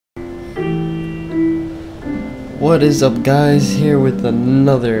What is up, guys? Here with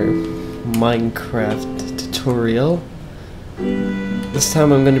another Minecraft tutorial. This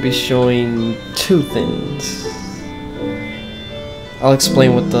time I'm going to be showing two things. I'll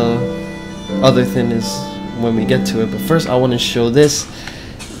explain what the other thing is when we get to it, but first I want to show this.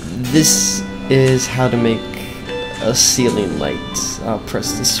 This is how to make a ceiling light. I'll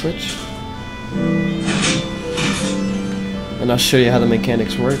press this switch and I'll show you how the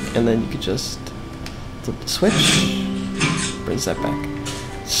mechanics work, and then you could just flip the switch, brings that back.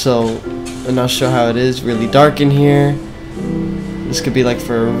 So, and I'll show how it is really dark in here. This could be like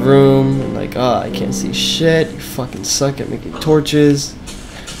for a room, like, oh, I can't see shit, you fucking suck at making torches.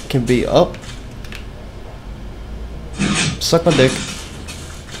 It can be up, suck my dick,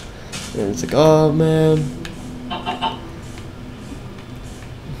 and it's like, oh man.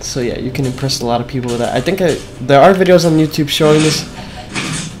 So yeah, you can impress a lot of people with that. I think there are videos on YouTube showing this.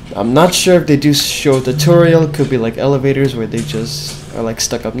 I'm not sure if they do show a tutorial. It could be like elevators where they just are like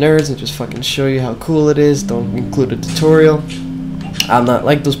stuck up nerds and just fucking show you how cool it is. Don't include a tutorial. I'm not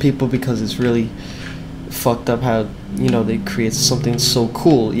like those people because it's really fucked up how, you know, they create something so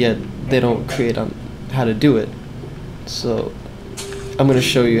cool yet they don't create on how to do it. So I'm gonna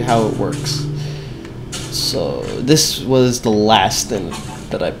show you how it works. So this was the last thing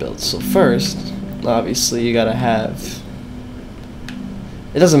that I built. So first, obviously you gotta have,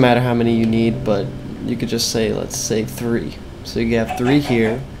 it doesn't matter how many you need, but you could just say, let's say 3. So you have 3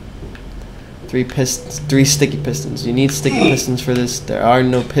 here, 3 pistons, 3 sticky pistons. You need sticky pistons for this. There are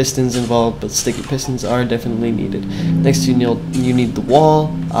no pistons involved, but sticky pistons are definitely needed. Next, you need the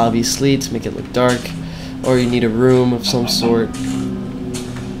wall, obviously, to make it look dark, or you need a room of some sort.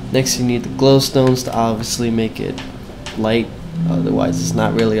 Next, you need the glowstones to obviously make it light. Otherwise, it's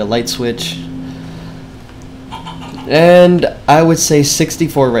not really a light switch. And I would say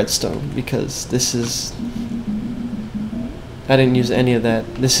 64 redstone, because this is, I didn't use any of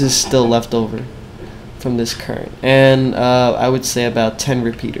that. This is still left over from this current. And I would say about 10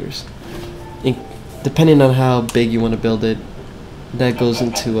 repeaters, depending on how big you want to build it. That goes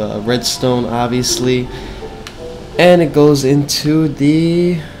into redstone, obviously, and it goes into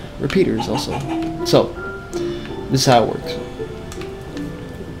the repeaters also. So this is how it works.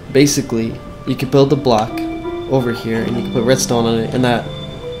 Basically, you can build a block over here and you can put redstone on it, and that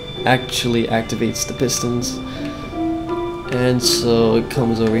actually activates the pistons. And so it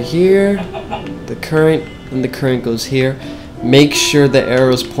comes over here, the current, and the current goes here. Make sure the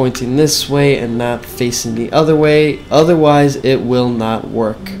arrow's pointing this way and not facing the other way, otherwise it will not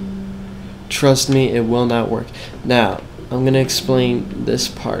work. Trust me, it will not work. Now I'm gonna explain this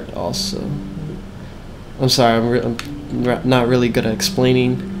part also. I'm sorry, I'm not really good at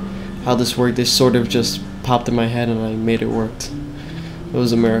explaining how this worked. This sort of just popped in my head and I made it work. It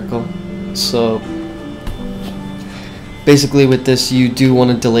was a miracle. So basically with this, you do want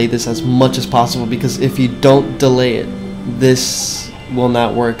to delay this as much as possible, because if you don't delay it, this will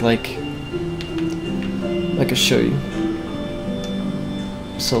not work like I can show you.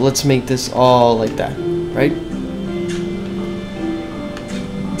 So let's make this all like that, right?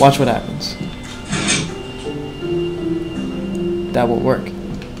 Watch what happens. That won't work.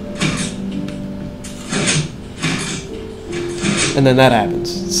 And then that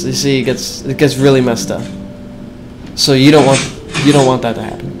happens. So you see, it gets really messed up. So you don't want that to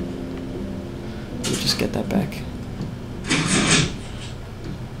happen. Let me just get that back.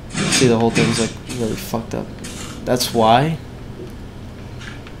 See, the whole thing's like really fucked up. That's why.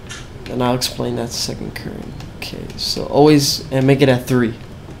 And I'll explain that second current. Okay, so always and make it at 3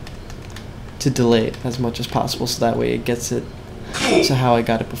 to delay it as much as possible, so that way it gets it to how I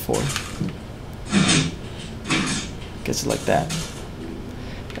got it before. Gets it like that.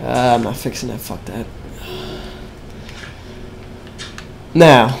 I'm not fixing that. Fuck that.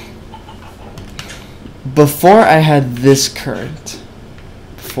 Now, before I had this current,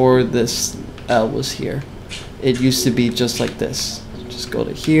 before this L was here, it used to be just like this. Just go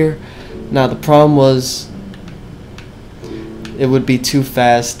to here. Now the problem was it would be too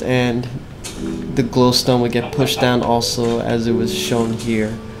fast and the glowstone would get pushed down also, as it was shown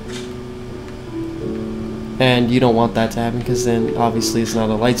here. And you don't want that to happen, because then obviously it's not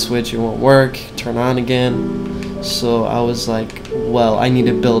a light switch, it won't work, turn on again. So I was like, well, I need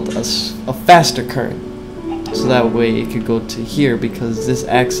to build a faster current, so that way it could go to here, because this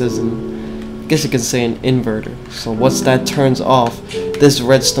acts as an, I guess you could say, an inverter. So once that turns off, this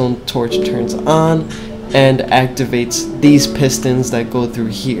redstone torch turns on and activates these pistons that go through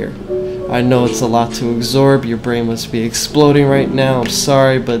here. I know it's a lot to absorb, your brain must be exploding right now, I'm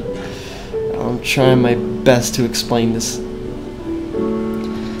sorry, but I'm trying my best to explain this.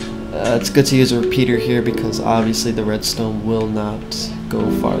 It's good to use a repeater here because obviously the redstone will not go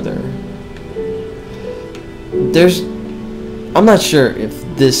farther. I'm not sure if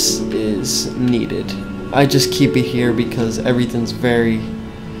this is needed. I just keep it here because everything's very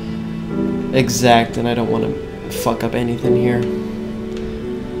exact and I don't want to fuck up anything here.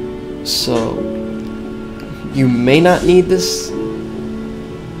 So you may not need this,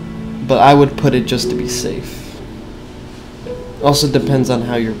 but I would put it just to be safe. Also depends on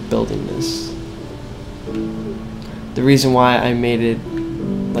how you're building this. The reason why I made it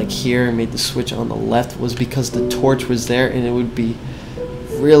like here and made the switch on the left was because the torch was there and it would be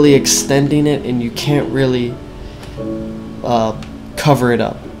really extending it and you can't really cover it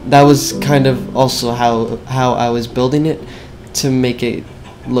up. That was kind of also how I was building it, to make it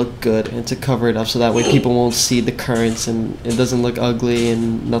look good and to cover it up so that way people won't see the currents and it doesn't look ugly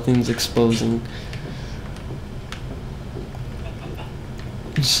and nothing's exposing.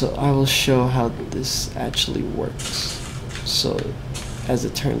 So I will show how this actually works. So as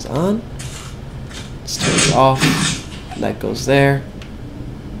it turns on, this turns off, that goes there.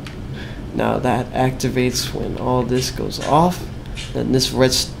 Now that activates when all this goes off. Then this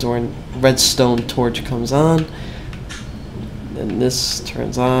redstone torch comes on. Then this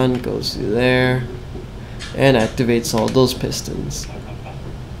turns on, goes through there, and activates all those pistons.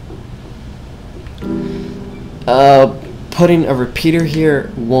 Putting a repeater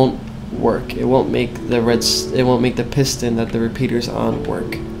here won't work. It won't make the piston that the repeater's on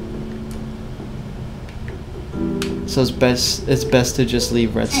work. So it's best to just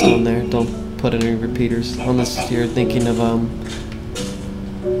leave redstone there. Don't put any repeaters unless you're thinking of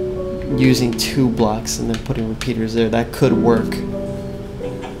using 2 blocks and then putting repeaters there. That could work,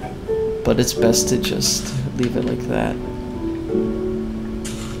 but it's best to just leave it like that.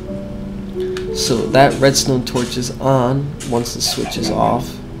 So that redstone torch is on once the switch is off.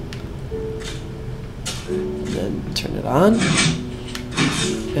 And then turn it on.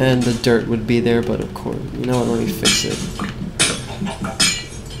 And the dirt would be there, but of course, you know what, let me fix it.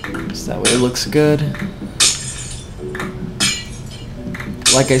 So that way it looks good.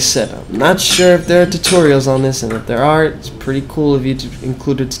 Like I said, I'm not sure if there are tutorials on this, and if there are, it's pretty cool of you to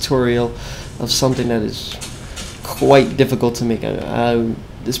include a tutorial of something that is quite difficult to make.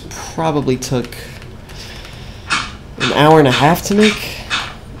 This probably took an hour and a half to make.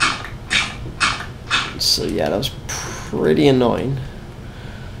 So yeah, that was pretty annoying.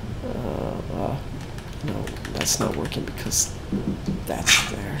 No, that's not working because that's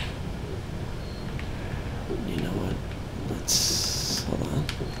there. You know what? Let's hold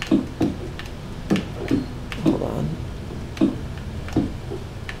on.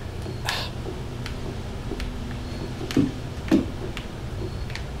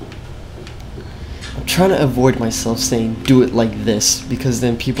 I'm trying to avoid myself saying do it like this, because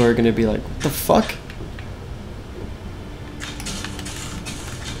then people are gonna be like, what the fuck?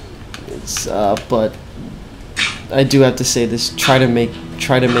 It's but I do have to say this, try to make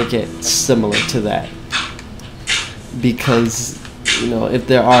it similar to that, because you know, if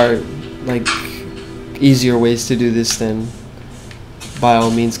there are like easier ways to do this, then by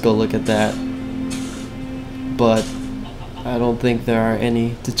all means go look at that. But I don't think there are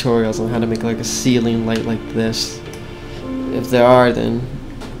any tutorials on how to make like a ceiling light like this. If there are, then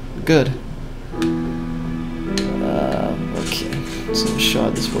good. Okay, so I'll show how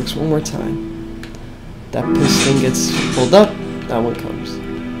this works one more time. That piston gets pulled up, that one comes.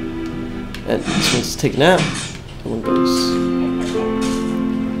 And this one's taken out, that one goes.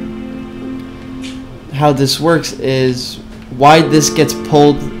 How this works is, why this gets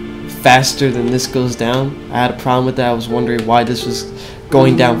pulled faster than this goes down. I had a problem with that. I was wondering why this was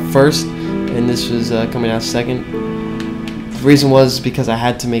going down first and this was coming out second. The reason was because I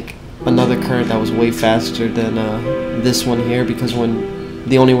had to make another current that was way faster than this one here, because when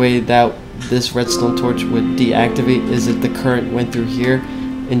the only way that this redstone torch would deactivate is if the current went through here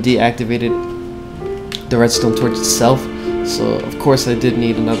and deactivated the redstone torch itself. So of course I did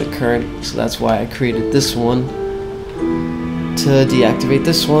need another current, so that's why I created this one to deactivate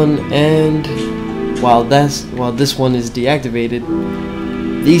this one. And while this one is deactivated,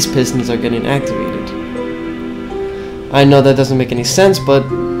 these pistons are getting activated. I know that doesn't make any sense, but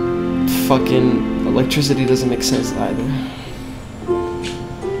fucking electricity doesn't make sense either.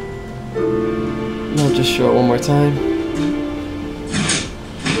 I'll just show it one more time.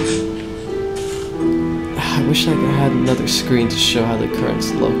 I wish I had another screen to show how the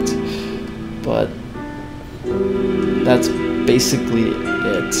currents looked, but that's basically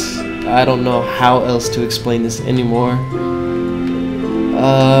it. I don't know how else to explain this anymore.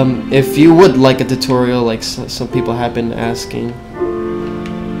 If you would like a tutorial, like some people have been asking,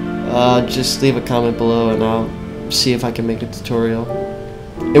 just leave a comment below and I'll see if I can make a tutorial.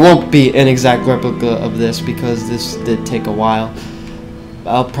 It won't be an exact replica of this because this did take a while.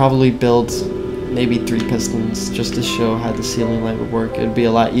 I'll probably build maybe 3 pistons just to show how the ceiling light would work. It'd be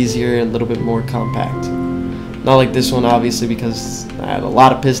a lot easier and a little bit more compact. Not like this one, obviously, because I had a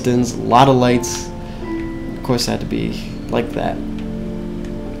lot of pistons, a lot of lights. Of course, it had to be like that.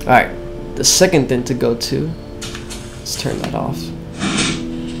 Alright, the second thing to go to, let's turn that off.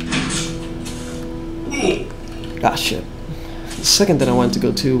 Ah, shit. The second thing I wanted to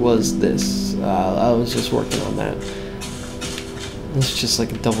go to was this. I was just working on that. It's just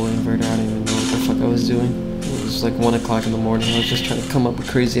like a double inverter. I don't even know what the fuck I was doing. It was like 1 o'clock in the morning. I was just trying to come up with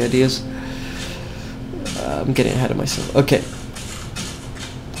crazy ideas. I'm getting ahead of myself. Okay.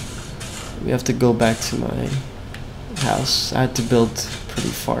 We have to go back to my house. I had to build pretty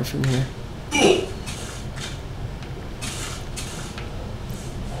far from here.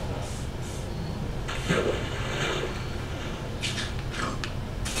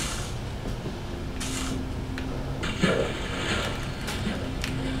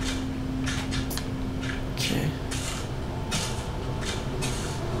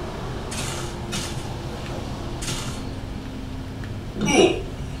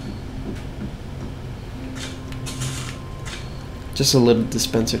 Just a little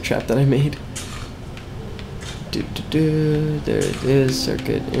dispenser trap that I made. There it is.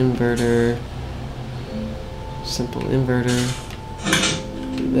 Circuit inverter. Simple inverter.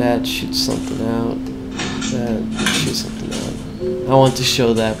 Do that. Shoot something out. That. Shoot something out. I want to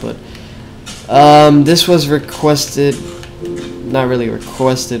show that, but this was requested. Not really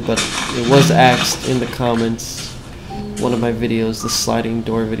requested, but it was asked in the comments. One of my videos, the sliding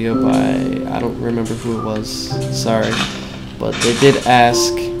door video by, I don't remember who it was. Sorry. But they did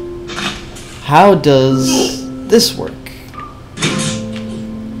ask, how does this work?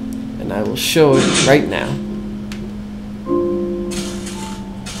 And I will show it right now.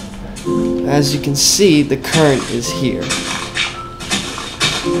 As you can see, the current is here.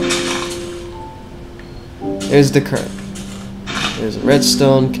 There's the current. There's a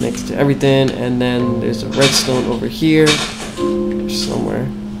redstone connected to everything, and then there's a redstone over here somewhere.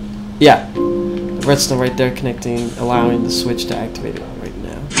 Yeah. Redstone right there connecting, allowing the switch to activate it right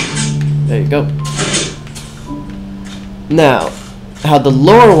now. There you go. Now, how the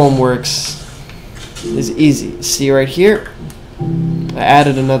lower one works is easy. See right here? I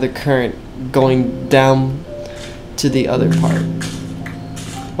added another current going down to the other part.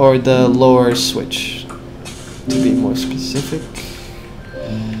 Or the lower switch, to be more specific.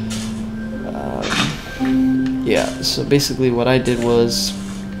 Yeah, so basically what I did was,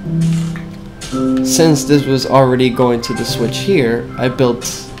 since this was already going to the switch here, I built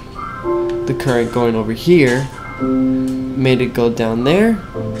the current going over here, made it go down there,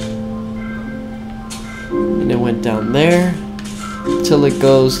 and it went down there till it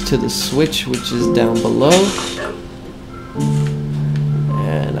goes to the switch, which is down below.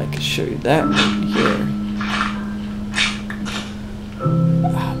 And I can show you that right here.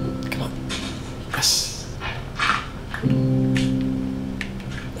 Come on. Yes.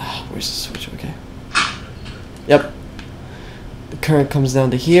 Where's the switch? Okay. Yep. The current comes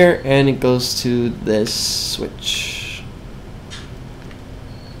down to here and it goes to this switch.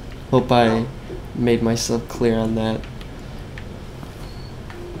 Hope I made myself clear on that.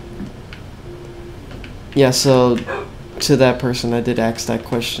 Yeah, so to that person I did ask that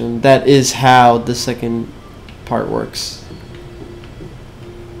question. That is how the second part works.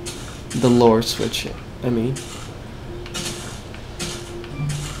 The lower switch, I mean.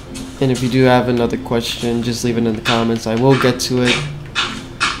 And if you do have another question, just leave it in the comments. I will get to it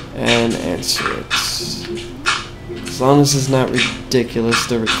and answer it. As long as it's not ridiculous,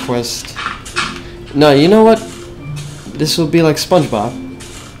 the request. No, you know what? This will be like SpongeBob.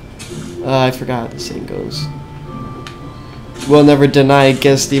 I forgot how the saying goes. We'll never deny a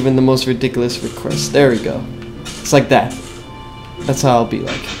guest even the most ridiculous request. There we go. It's like that. That's how I'll be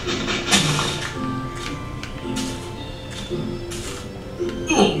like.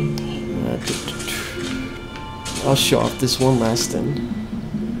 I'll show off this one last thing.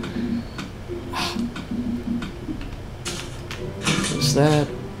 What's that?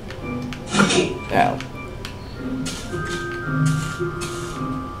 Ow.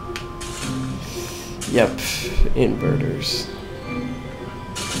 Yep, inverters.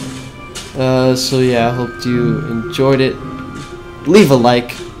 So yeah, I hope you enjoyed it. Leave a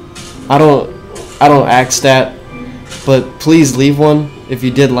like. I don't ask that, but please leave one if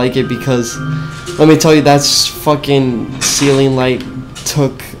you did like it, because let me tell you, that's fucking ceiling light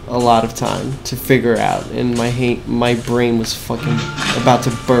took a lot of time to figure out, and my brain was fucking about to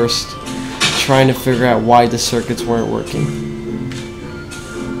burst trying to figure out why the circuits weren't working.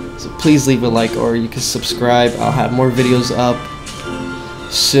 So please leave a like, or you can subscribe. I'll have more videos up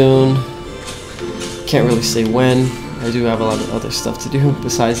soon. Can't really say when. I do have a lot of other stuff to do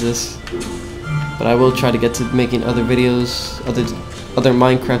besides this, but I will try to get to making other videos, other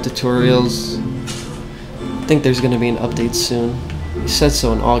Minecraft tutorials. I think there's going to be an update soon. He said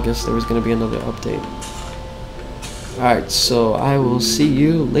so in August there was going to be another update. Alright, so I will see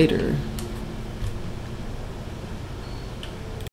you later.